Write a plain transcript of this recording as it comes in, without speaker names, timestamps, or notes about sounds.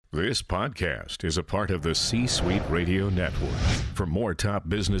This podcast is a part of the C-Suite Radio Network. For more top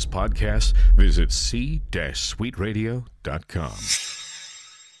business podcasts, visit c-suiteradio.com.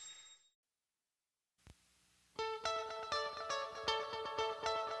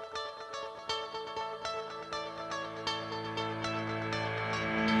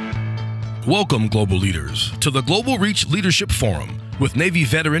 Welcome, global leaders, to the Global Reach Leadership Forum with Navy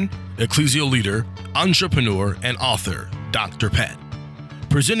veteran, ecclesial leader, entrepreneur, and author, Dr. Pat.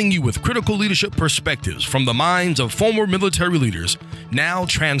 Presenting you with critical leadership perspectives from the minds of former military leaders, now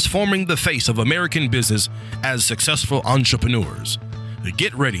transforming the face of American business as successful entrepreneurs.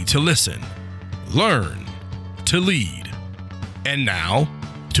 Get ready to listen, learn, to lead. And now,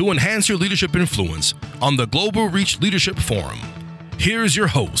 to enhance your leadership influence on the Global Reach Leadership Forum, here's your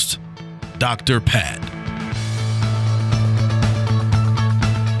host, Dr. Pat.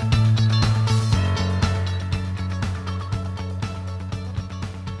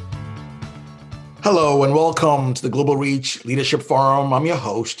 Hello and welcome to the Global Reach Leadership Forum. I'm your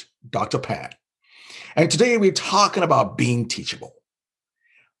host, Dr. Pat. And today we're talking about being teachable.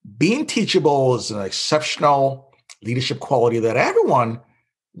 Being teachable is an exceptional leadership quality that everyone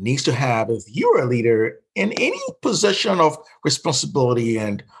needs to have if you're a leader in any position of responsibility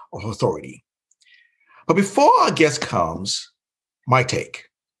and of authority. But before our guest comes, my take.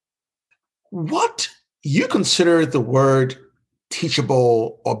 What you consider the word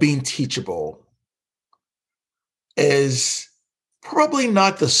teachable or being teachable is probably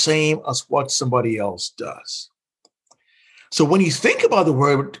not the same as what somebody else does. So when you think about the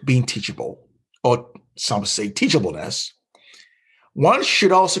word being teachable, or some say teachableness, one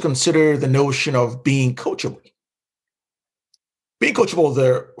should also consider the notion of being coachable. Being coachable,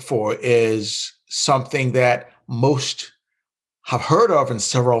 therefore, is something that most have heard of in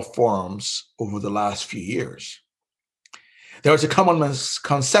several forums over the last few years. There is a common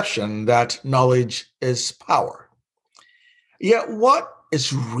misconception that knowledge is power. Yet what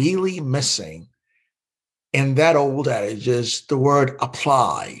is really missing in that old adage is the word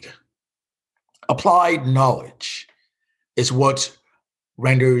applied. Applied knowledge is what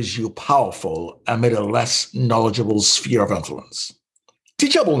renders you powerful amid a less knowledgeable sphere of influence.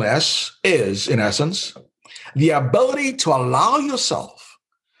 Teachableness is, in essence, the ability to allow yourself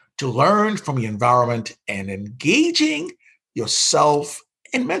to learn from your environment and engaging yourself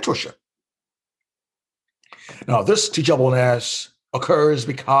in mentorship. Now, this teachableness occurs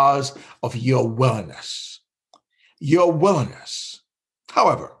because of your willingness. Your willingness.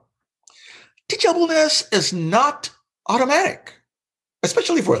 However, teachableness is not automatic,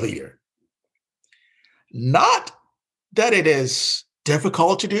 especially for a leader. Not that it is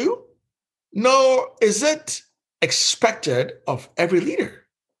difficult to do, nor is it expected of every leader.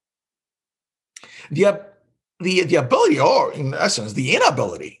 The ability, or in essence, the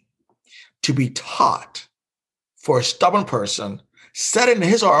inability to be taught for a stubborn person set in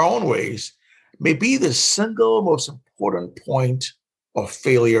his or her own ways may be the single most important point of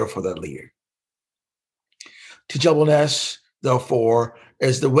failure for that leader. Teachableness, therefore,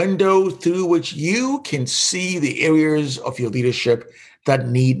 is the window through which you can see the areas of your leadership that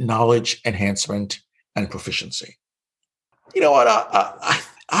need knowledge enhancement and proficiency. You know what?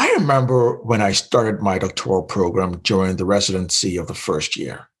 I remember when I started my doctoral program during the residency of the first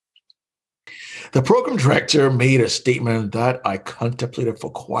year. The program director made a statement that I contemplated for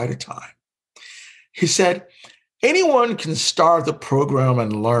quite a time. He said, anyone can start the program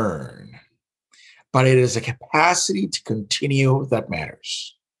and learn, but it is a capacity to continue that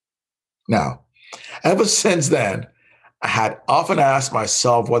matters. Now, ever since then, I had often asked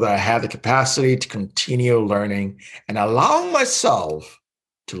myself whether I had the capacity to continue learning and allowing myself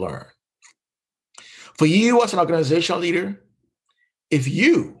to learn. For you as an organizational leader, if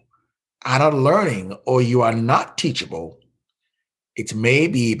you are not learning or you are not teachable, it may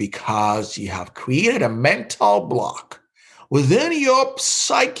be because you have created a mental block within your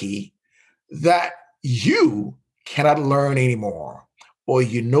psyche that you cannot learn anymore, or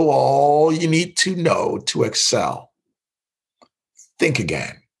you know all you need to know to excel. Think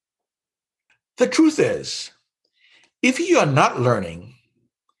again. The truth is, if you are not learning,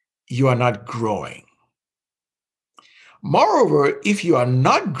 you are not growing. Moreover, if you are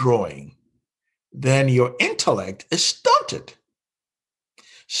not growing, then your intellect is stunted.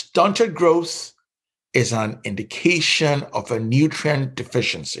 Stunted growth is an indication of a nutrient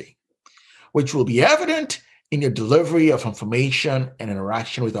deficiency, which will be evident in your delivery of information and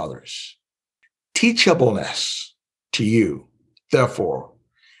interaction with others. Teachableness to you, therefore,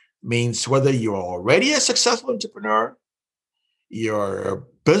 means whether you're already a successful entrepreneur, you're a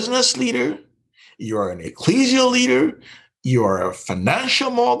business leader, you're an ecclesial leader, you're a financial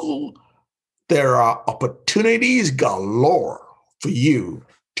mogul, there are opportunities galore for you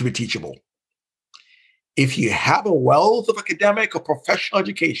to be teachable. If you have a wealth of academic or professional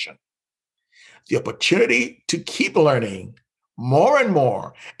education, the opportunity to keep learning more and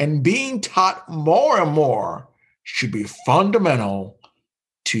more and being taught more and more should be fundamental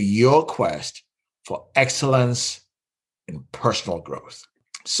to your quest for excellence in personal growth.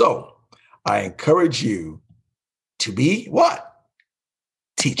 So I encourage you to be what?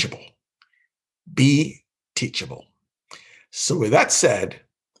 Teachable. Be teachable. So with that said,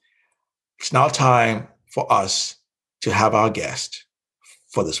 it's now time for us to have our guest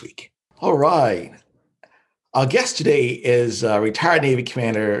for this week. All right. Our guest today is retired Navy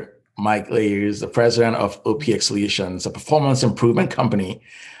Commander Mike Layers, the president of OPX Solutions, a performance improvement company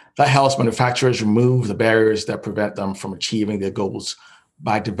that helps manufacturers remove the barriers that prevent them from achieving their goals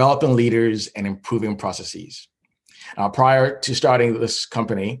by developing leaders and improving processes. Prior to starting this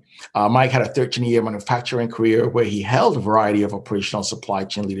company, Mike had a 13-year manufacturing career where he held a variety of operational supply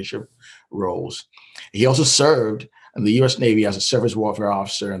chain leadership roles. He also served in the U.S. Navy as a surface warfare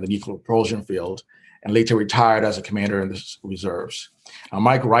officer in the nuclear propulsion field and later retired as a commander in the reserves.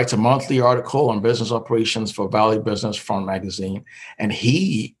 Mike writes a monthly article on business operations for Valley Business Front magazine, and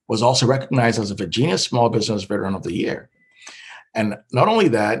he was also recognized as a Virginia Small Business Veteran of the Year. And not only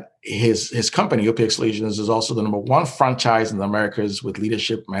that, his company, OPX Solutions, is also the #1 franchise in the Americas with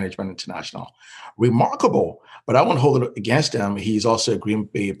Leadership Management International. Remarkable, but I won't hold it against him. He's also a Green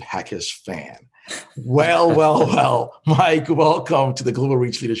Bay Packers fan. Well, Mike, welcome to the Global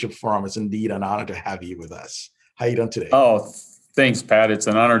Reach Leadership Forum. It's indeed an honor to have you with us. How are you doing today? Oh, thanks, Pat. It's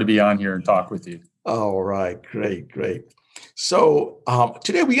an honor to be on here and talk with you. All right, great. So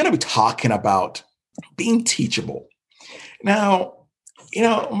today we're going to be talking about being teachable. Now,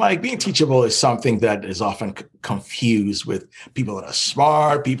 Mike, being teachable is something that is often confused with people that are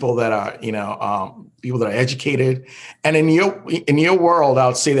smart, people that are, people that are educated. And in your world, I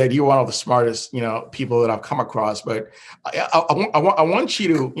would say that you're one of the smartest, people that I've come across. But I want you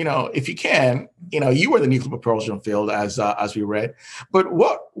to, if you can, you were in the nuclear propulsion field as we read. But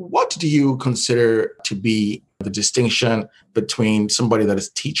what do you consider to be the distinction between somebody that is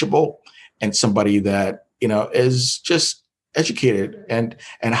teachable and somebody that is just educated, and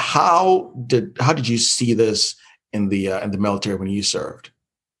how did you see this in the military when you served?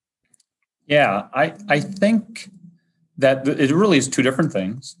 Yeah, I think that it really is two different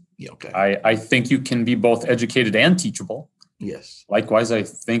things. Yeah, okay. I think you can be both educated and teachable. Yes. Likewise, I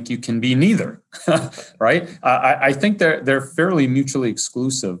think you can be neither. Right? I think they're fairly mutually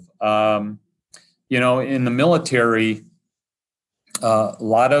exclusive. In the military, a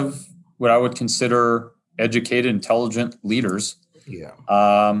lot of what I would consider educated, intelligent leaders. Yeah.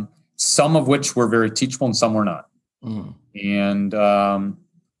 Some of which were very teachable and some were not. Mm. And,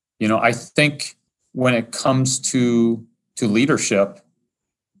 I think when it comes to leadership,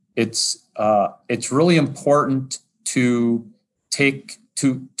 it's really important to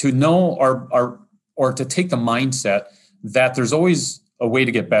know or to take the mindset that there's always a way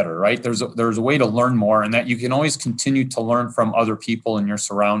to get better, right? There's a way to learn more, and that you can always continue to learn from other people in your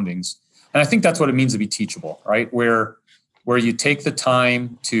surroundings. And I think that's what it means to be teachable, right? Where you take the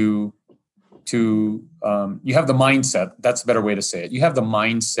time to you have the mindset. That's a better way to say it. You have the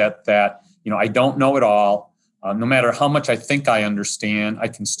mindset that, I don't know it all. No matter how much I think I understand, I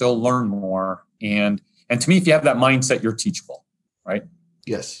can still learn more. And to me, if you have that mindset, you're teachable, right?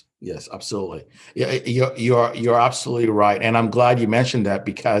 Yes, absolutely. Yeah, you're absolutely right. And I'm glad you mentioned that,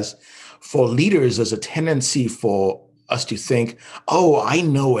 because for leaders, there's a tendency for us to think, oh, I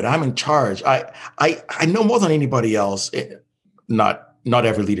know it, I'm in charge. I know more than anybody else. Not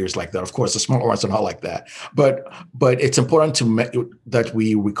every leader is like that. Of course, the smart ones are not like that. But it's important that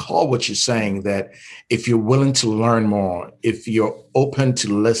we recall what you're saying, that if you're willing to learn more, if you're open to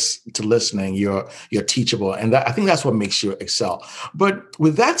listening, you're teachable. And I think that's what makes you excel. But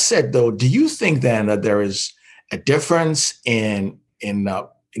with that said, though, do you think then that there is a difference in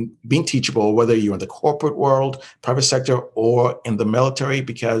being teachable, whether you're in the corporate world, private sector, or in the military?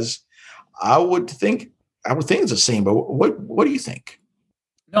 Because I would think it's the same. But what do you think?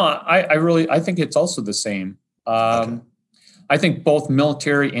 No, I think it's also the same. Okay. I think both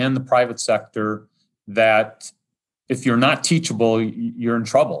military and the private sector, that if you're not teachable, you're in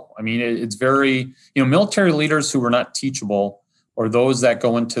trouble. I mean, it's very, military leaders who are not teachable, or those that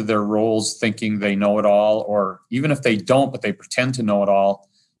go into their roles thinking they know it all, or even if they don't, but they pretend to know it all,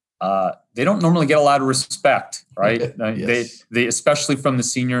 they don't normally get a lot of respect, right? Yes. They especially from the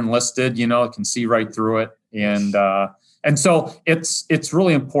senior enlisted, can see right through it. And And so it's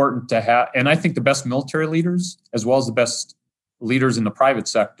really important to have, and I think the best military leaders, as well as the best leaders in the private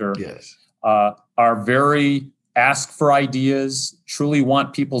sector, Yes. Are very ask for ideas, truly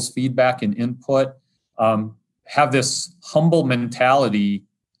want people's feedback and input, have this humble mentality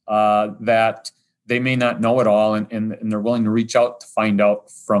that they may not know it all, and they're willing to reach out to find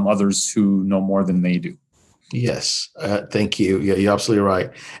out from others who know more than they do. Yes, thank you. Yeah, you're absolutely right,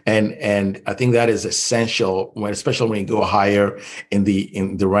 and I think that is essential especially when you go higher in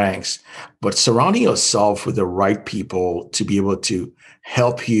the ranks. But surrounding yourself with the right people to be able to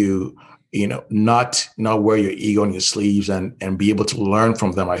help you, not wear your ego on your sleeves and be able to learn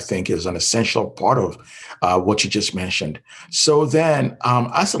from them, I think is an essential part of what you just mentioned. So then,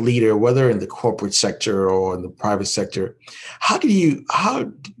 as a leader, whether in the corporate sector or in the private sector, how did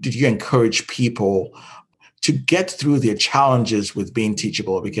you encourage people to get through their challenges with being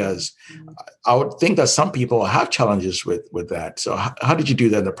teachable? Because I would think that some people have challenges with that. So how did you do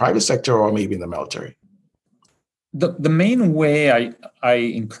that in the private sector or maybe in the military? The main way I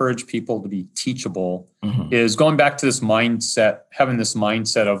encourage people to be teachable is going back to this mindset, having this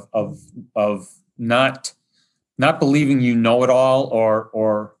mindset of not believing you know it all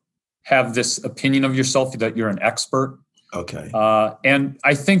or have this opinion of yourself that you're an expert. Okay. And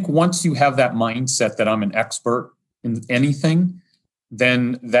I think once you have that mindset that I'm an expert in anything,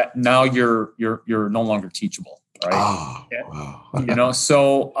 then that now you're no longer teachable, right? Oh, wow.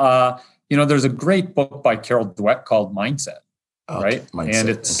 So there's a great book by Carol Dweck called Mindset, right? Mindset. And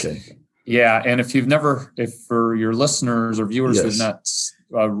it's okay. Yeah, and if for your listeners or viewers who have not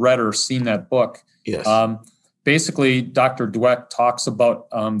read or seen that book, yes. Basically Dr. Dweck talks about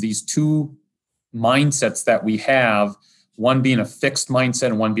these two mindsets that we have. One being a fixed mindset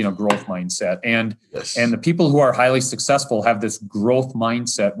and one being a growth mindset. And the people who are highly successful have this growth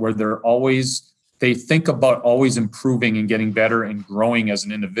mindset where they think about always improving and getting better and growing as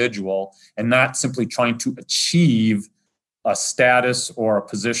an individual, and not simply trying to achieve a status or a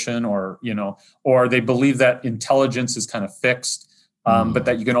position or they believe that intelligence is kind of fixed, but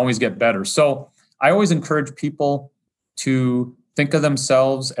that you can always get better. So I always encourage people to think of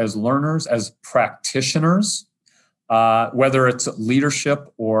themselves as learners, as practitioners, whether it's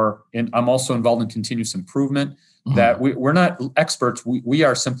leadership I'm also involved in continuous improvement, that we're not experts. We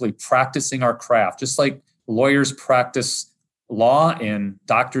are simply practicing our craft, just like lawyers practice law and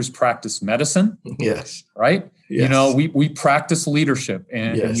doctors practice medicine. Yes. Right. Yes. We practice leadership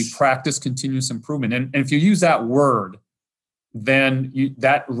and we practice continuous improvement. And if you use that word, then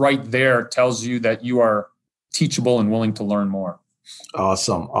that right there tells you that you are teachable and willing to learn more.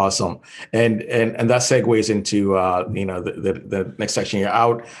 Awesome. And that segues into the next section here.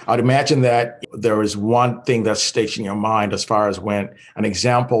 I'd imagine that there is one thing that sticks in your mind as far as when an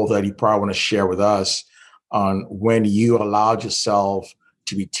example that you probably want to share with us on when you allowed yourself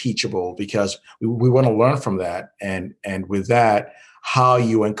to be teachable, because we want to learn from that. And with that, how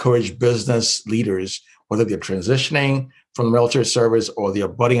you encourage business leaders, whether they're transitioning from the military service or they're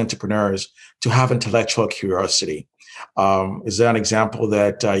budding entrepreneurs, to have intellectual curiosity. Is there an example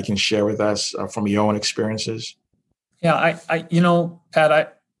that you can share with us from your own experiences? Yeah,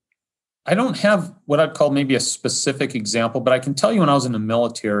 Pat, I don't have what I'd call maybe a specific example, but I can tell you when I was in the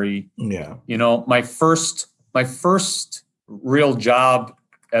military, my first real job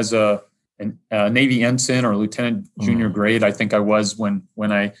as a Navy ensign or lieutenant junior grade, I think I was when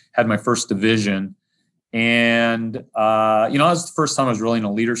I had my first division. And, that was the first time I was really in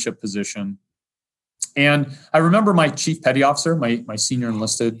a leadership position. And I remember my chief petty officer, my senior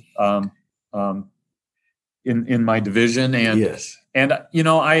enlisted in my division. And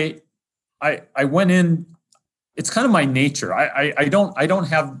I went in, it's kind of my nature. I don't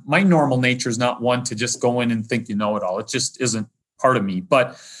have, my normal nature is not one to just go in and think you know it all. It just isn't part of me.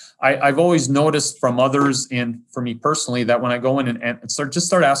 But I've always noticed from others and for me personally that when I go in and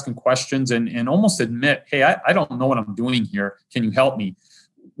start asking questions and almost admit, hey, I don't know what I'm doing here. Can you help me?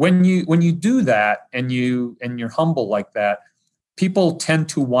 When you do that and you're humble like that, people tend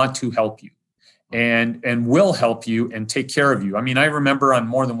to want to help you and will help you and take care of you. I mean, I remember on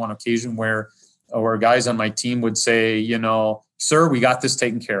more than one occasion where guys on my team would say, sir, we got this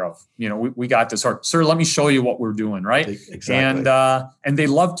taken care of. We got this. Or, sir, let me show you what we're doing. Right. Exactly. And they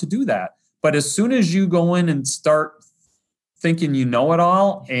love to do that. But as soon as you go in and start thinking you know it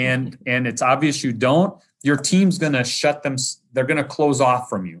all and it's obvious you don't, your team's going to they're going to close off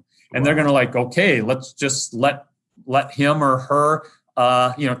from you. And they're going to okay, let's just let him or her,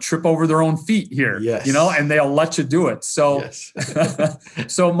 trip over their own feet here, and they'll let you do it. So, yes.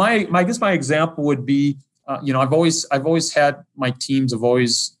 so I guess my example would be I've always had my teams. I've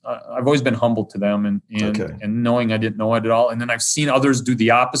always been humble to them and knowing I didn't know it at all. And then I've seen others do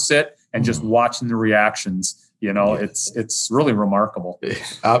the opposite and just watching the reactions. It's really remarkable.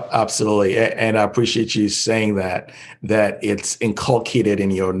 Absolutely. And I appreciate you saying that it's inculcated in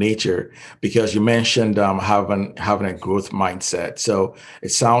your nature, because you mentioned having a growth mindset. So it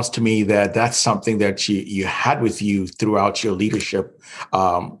sounds to me that that's something that you had with you throughout your leadership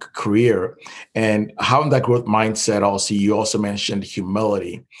career. And having that growth mindset also, you also mentioned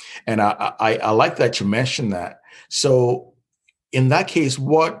humility. And I like that you mentioned that. So in that case,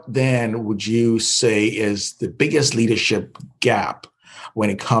 what then would you say is the biggest leadership gap when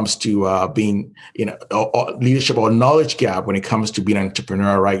it comes to being, leadership or knowledge gap when it comes to being an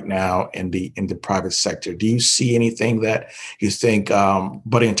entrepreneur right now in the private sector? Do you see anything that you think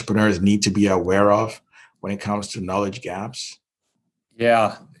budding entrepreneurs need to be aware of when it comes to knowledge gaps?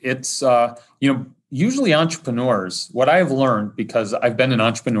 Yeah, it's usually entrepreneurs. What I've learned, because I've been an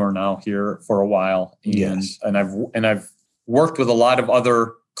entrepreneur now here for a while, and I've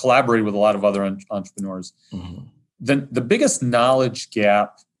collaborated with a lot of other entrepreneurs. Mm-hmm. The biggest knowledge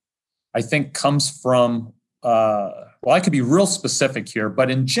gap, I think, comes from, I could be real specific here,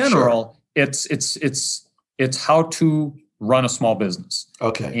 but in general, sure. It's how to run a small business.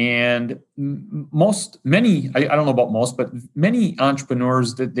 Okay. And I don't know about most, but many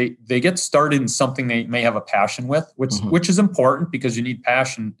entrepreneurs, that they get started in something they may have a passion with, which is important because you need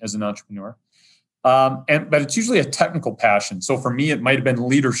passion as an entrepreneur. But it's usually a technical passion. So for me, it might have been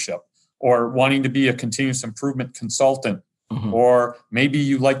leadership or wanting to be a continuous improvement consultant, or maybe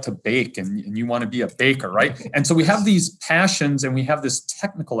you like to bake and you want to be a baker, right? And so we have these passions and we have this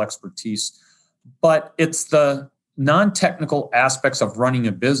technical expertise, but it's the non-technical aspects of running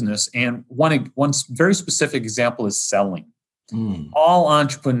a business. And one very specific example is selling. All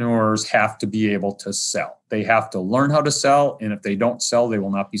entrepreneurs have to be able to sell. They have to learn how to sell. And if they don't sell, they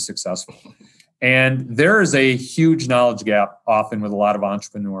will not be successful. And there is a huge knowledge gap often with a lot of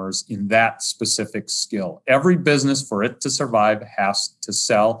entrepreneurs in that specific skill. Every business, for it to survive, has to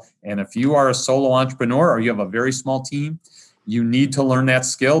sell. And if you are a solo entrepreneur or you have a very small team, you need to learn that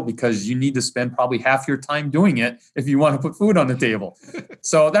skill, because you need to spend probably half your time doing it if you want to put food on the table.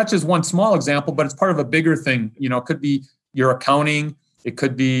 So that's just one small example, but it's part of a bigger thing. It could be your accounting. It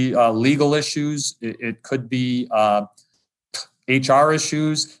could be legal issues. It could be HR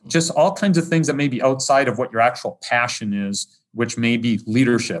issues, just all kinds of things that may be outside of what your actual passion is, which may be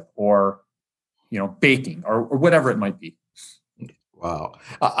leadership or, baking or whatever it might be. Wow.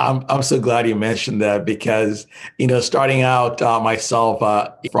 I'm so glad you mentioned that, because, starting out myself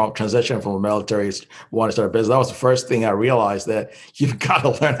from transitioning from the military, wanting to start a business, that was the first thing I realized, that you've got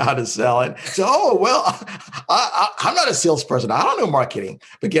to learn how to sell it. So, I'm not a salesperson. I don't know marketing,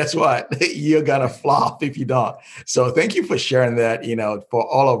 but guess what? You're going to flop if you don't. So thank you for sharing that, for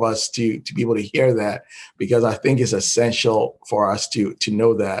all of us to be able to hear that, because I think it's essential for us to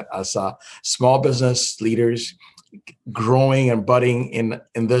know that as small business leaders, growing and budding in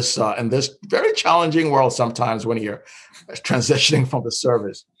this very challenging world sometimes when you're transitioning from the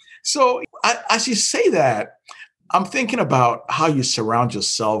service. So as you say that, I'm thinking about how you surround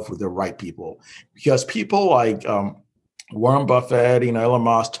yourself with the right people, because people like Warren Buffett, Elon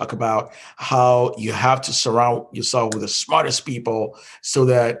Musk talk about how you have to surround yourself with the smartest people so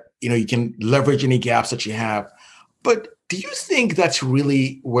that you can leverage any gaps that you have. But do you think that's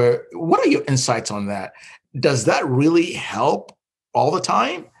really what are your insights on that? Does that really help all the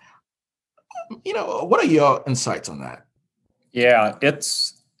time? What are your insights on that? Yeah,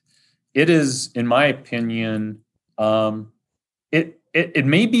 it is, in my opinion, it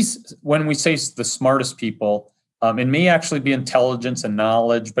may be, when we say the smartest people, it may actually be intelligence and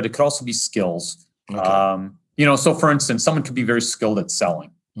knowledge, but it could also be skills. Okay. So for instance, someone could be very skilled at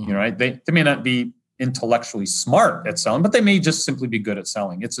selling. Right? They may not be intellectually smart at selling, but they may just simply be good at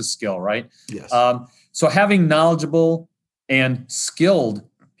selling. It's a skill, right? Yes. So having knowledgeable and skilled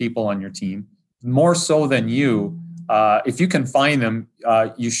people on your team, more so than you, if you can find them,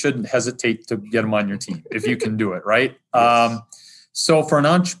 you shouldn't hesitate to get them on your team if you can do it, right? Yes. So for an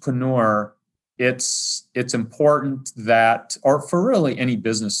entrepreneur, it's important that, or for really any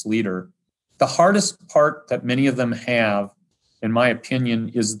business leader, the hardest part that many of them have, in my opinion,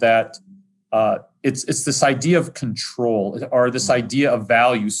 is that it's this idea of control, or this idea of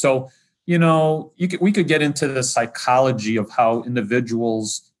value. So, we could get into the psychology of how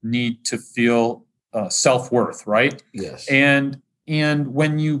individuals need to feel self-worth, right? Yes. And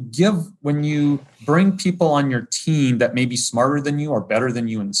when you bring people on your team that may be smarter than you or better than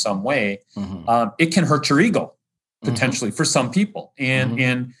you in some way, it can hurt your ego. potentially for some people,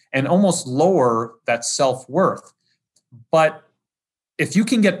 and almost lower that self-worth. But if you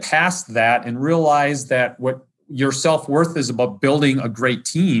can get past that and realize that what your self-worth is about building a great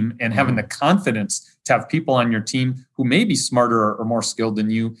team and having the confidence to have people on your team who may be smarter or more skilled than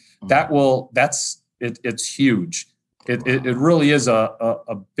you, it's huge. It really is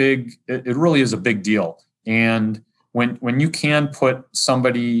a big deal. And when you can put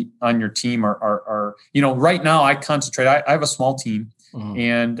somebody on your team or right now I concentrate, I have a small team,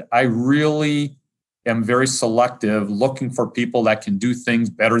 and I really am very selective, looking for people that can do things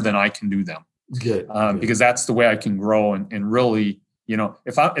better than I can do them. Good. Because that's the way I can grow and really,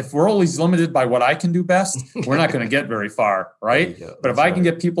 if we're always limited by what I can do best, we're not going to get very far, right? But if I can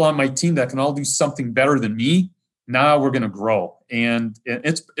get people on my team that can all do something better than me, now we're going to grow, and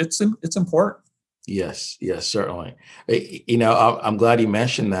it's important. Yes, certainly. I'm glad you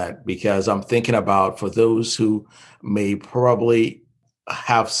mentioned that, because I'm thinking about, for those who may probably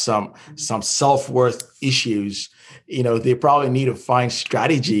have some self-worth issues, they probably need to find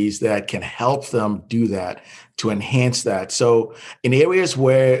strategies that can help them do that, to enhance that. So in areas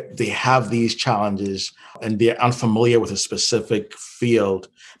where they have these challenges and they're unfamiliar with a specific field,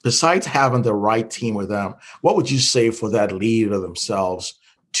 besides having the right team with them, what would you say for that leader themselves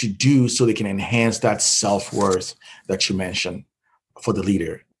to do so they can enhance that self-worth that you mentioned for the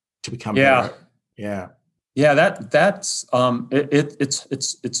leader to become better? Yeah, that's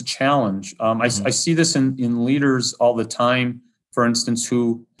it's a challenge. I see this in leaders all the time, for instance,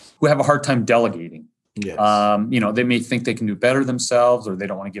 who have a hard time delegating. Yes. They may think they can do better themselves, or they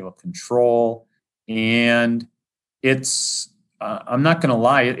don't want to give up control. And it's I'm not going to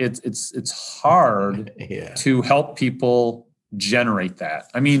lie, it's hard to help people generate that.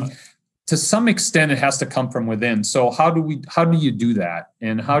 I mean, to some extent, it has to come from within. So how do you do that?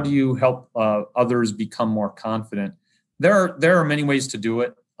 And how do you help others become more confident? There are many ways to do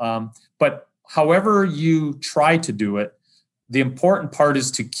it. But however you try to do it, the important part is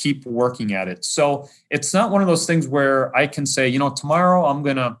to keep working at it. So it's not one of those things where I can say, tomorrow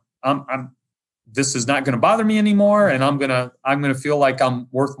this is not going to bother me anymore, and I'm gonna feel like I'm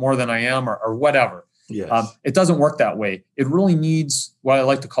worth more than I am, or whatever. Yes. It doesn't work that way. It really needs what I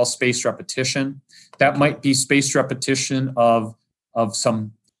like to call spaced repetition. That might be spaced repetition of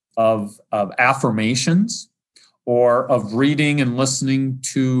affirmations, or of reading and listening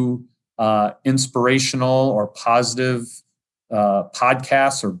to inspirational or positive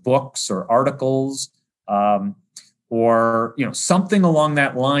podcasts or books or articles, or something along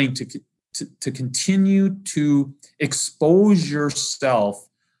that line to continue to expose yourself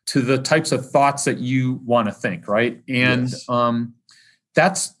to the types of thoughts that you want to think, right? And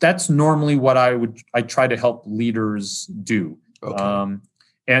that's normally what I try to help leaders do. Okay.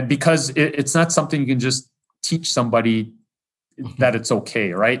 And because it's not something you can just teach somebody that it's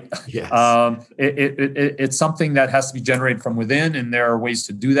okay, right? Yes. It's something that has to be generated from within, and there are ways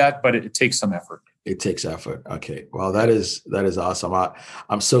to do that, but it takes some effort. It takes effort. Okay. Well, that is awesome.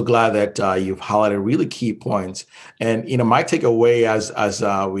 I'm so glad that you've highlighted really key points. And, my takeaway as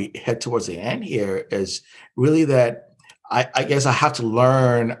we head towards the end here is really that I guess I have to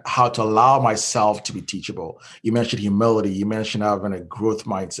learn how to allow myself to be teachable. You mentioned humility. You mentioned having a growth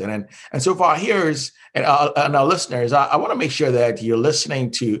mindset. And so for our hearers and our listeners, I want to make sure that you're listening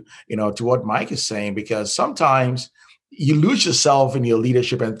to what Mike is saying, because sometimes you lose yourself in your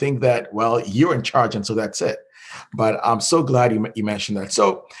leadership and think that, well, you're in charge, and so that's it. But I'm so glad you mentioned that.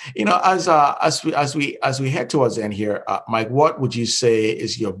 So, as we head towards the end here, Mike, what would you say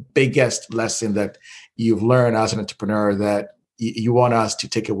is your biggest lesson that you've learned as an entrepreneur that you want us to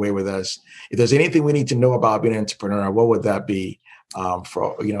take away with us? If there's anything we need to know about being an entrepreneur, what would that be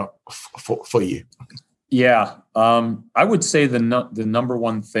for you? Yeah, I would say the number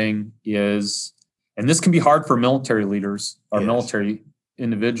one thing is, and this can be hard for military leaders or military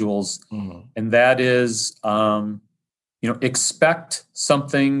individuals, and that is, expect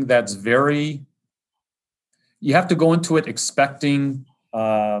something that's you have to go into it expecting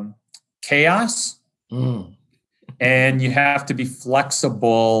chaos, and you have to be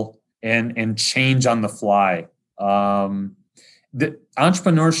flexible and change on the fly. The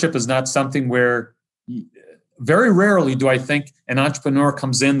entrepreneurship is not something where very rarely do I think an entrepreneur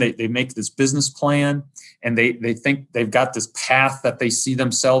comes in, they make this business plan, and they think they've got this path that they see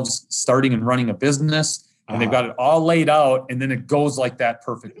themselves starting and running a business, and they've got it all laid out, and then it goes like that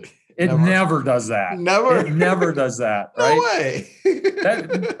perfectly. It never does that. It never does that, right? No way.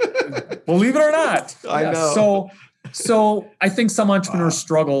 Believe it or not. I know. So I think some entrepreneurs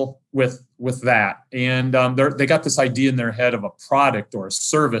struggle with that. And they got this idea in their head of a product or a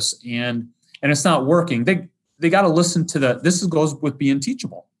service, and it's not working. they got to listen to goes with being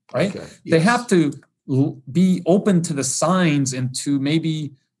teachable, right? Okay. They Yes. have to be open to the signs and to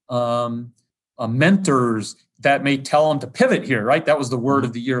maybe mentors that may tell them to pivot here, right? That was the word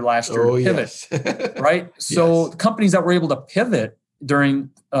of the year last year, pivot, yes. right? So Yes. the companies that were able to pivot during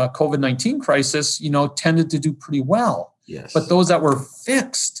COVID-19 crisis, tended to do pretty well. Yes. But those that were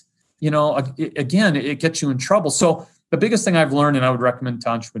fixed, again, it gets you in trouble. So the biggest thing I've learned, and I would recommend to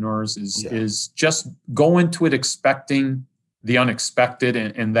entrepreneurs, is just go into it expecting the unexpected,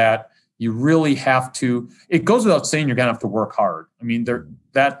 and that you really have to. It goes without saying you're going to have to work hard. I mean,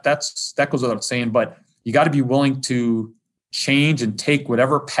 that goes without saying, but you got to be willing to change and take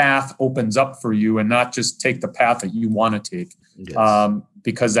whatever path opens up for you, and not just take the path that you want to take. Yes.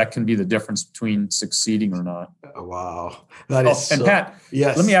 Because that can be the difference between succeeding or not. Wow. That is and Pat,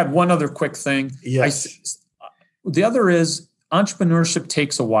 yes. Let me add one other quick thing. Yes. The other is entrepreneurship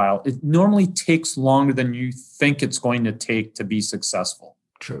takes a while. It normally takes longer than you think it's going to take to be successful.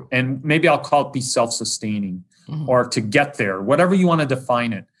 True. And maybe I'll call it be self-sustaining or to get there, whatever you want to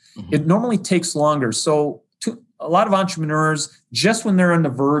define it. Mm-hmm. It normally takes longer. So a lot of entrepreneurs, just when they're on the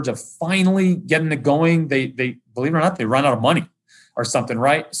verge of finally getting it going, they believe it or not, they run out of money or something,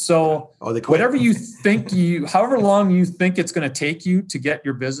 right? So whatever you think however long you think it's going to take you to get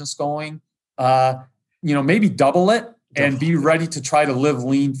your business going, maybe double it and be ready to try to live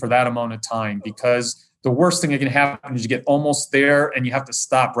lean for that amount of time, because the worst thing that can happen is you get almost there and you have to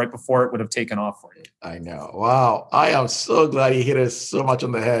stop right before it would have taken off for you. I know. Wow. I am so glad you hit us so much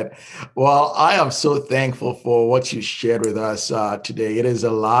on the head. Well, I am so thankful for what you shared with us today. It is a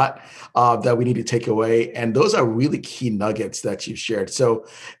lot that we need to take away. And those are really key nuggets that you've shared. So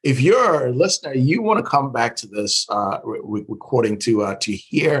if you're a listener, you want to come back to this recording to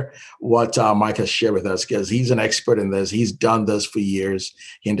hear what Mike has shared with us, because he's an expert in this. He's done this for years.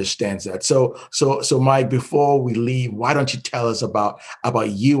 He understands that. So Mike, before we leave, why don't you tell us about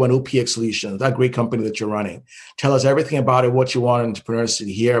you and OPX Solutions, that great company that you're running? Tell us everything about it, what you want entrepreneurs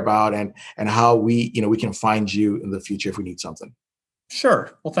to hear about, and how we can find you in the future if we need something.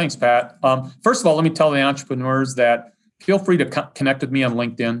 Sure. Well, thanks, Pat. First of all, let me tell the entrepreneurs that feel free to connect with me on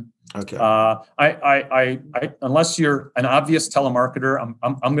LinkedIn. Okay. I unless you're an obvious telemarketer,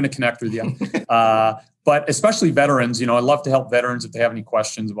 I'm going to connect with you. But especially veterans, I love to help veterans if they have any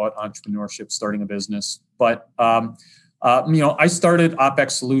questions about entrepreneurship, starting a business. But I started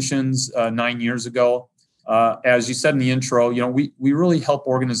OPX Solutions 9 years ago. As you said in the intro, we really help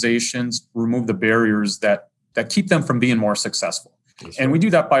organizations remove the barriers that keep them from being more successful. That's and right. We do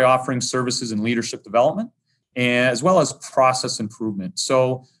that by offering services in leadership development, as well as process improvement.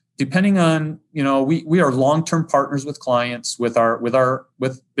 So depending on, we are long-term partners with clients, with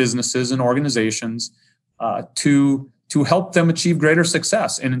businesses and organizations to help them achieve greater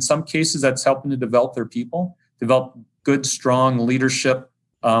success. And in some cases, that's helping to develop their people, develop good, strong leadership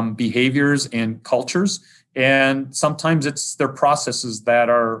behaviors and cultures. And sometimes it's their processes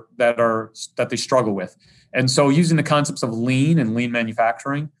that they struggle with. And so using the concepts of lean and lean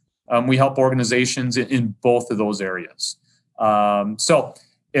manufacturing, we help organizations in both of those areas. So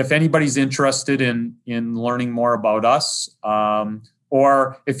if anybody's interested in learning more about us,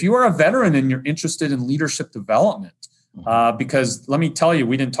 or if you are a veteran and you're interested in leadership development, because let me tell you,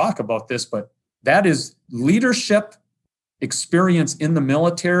 we didn't talk about this, but that is leadership experience in the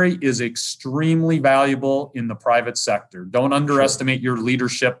military is extremely valuable in the private sector. Don't underestimate your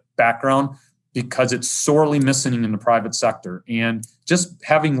leadership background, because it's sorely missing in the private sector. And just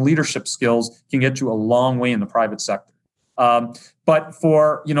having leadership skills can get you a long way in the private sector. But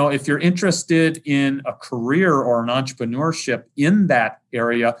for, if you're interested in a career or an entrepreneurship in that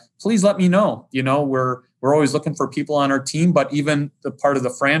area, please let me know. We're always looking for people on our team, but even the part of the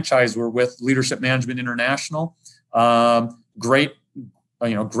franchise we're with, Leadership Management International, great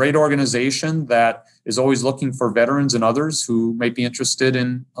organization that is always looking for veterans and others who might be interested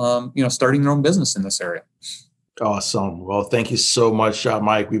in, starting their own business in this area. Awesome. Well, thank you so much,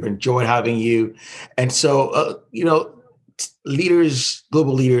 Mike. We've enjoyed having you. And so, leaders,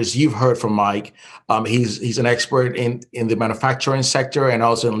 global leaders, you've heard from Mike. He's an expert in the manufacturing sector and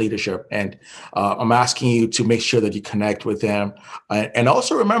also in leadership. And I'm asking you to make sure that you connect with him. And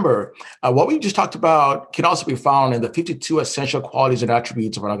also remember, what we just talked about can also be found in the 52 essential qualities and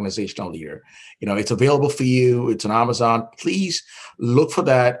attributes of an organizational leader. It's available for you. It's on Amazon. Please look for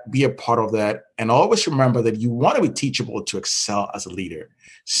that, be a part of that. And always remember that you want to be teachable to excel as a leader.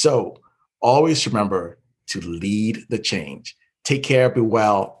 So always remember to lead the change. Take care, be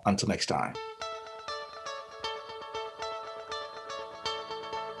well. Until next time.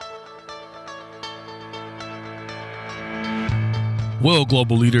 Well,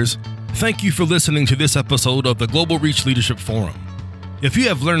 global leaders, Thank you for listening to this episode of the Global Reach Leadership Forum. If you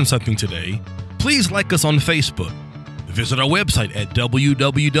have learned something today, please like us on Facebook. Visit our website at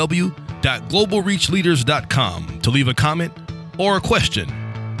www.globalreachleaders.com to leave a comment or a question,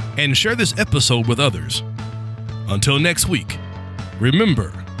 and share this episode with others. Until next week,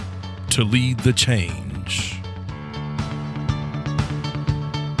 remember to lead the change.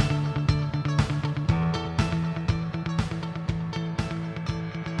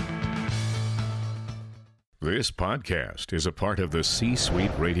 This podcast is a part of the C-Suite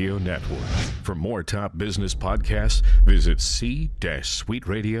Radio Network. For more top business podcasts, visit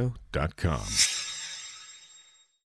c-suiteradio.com.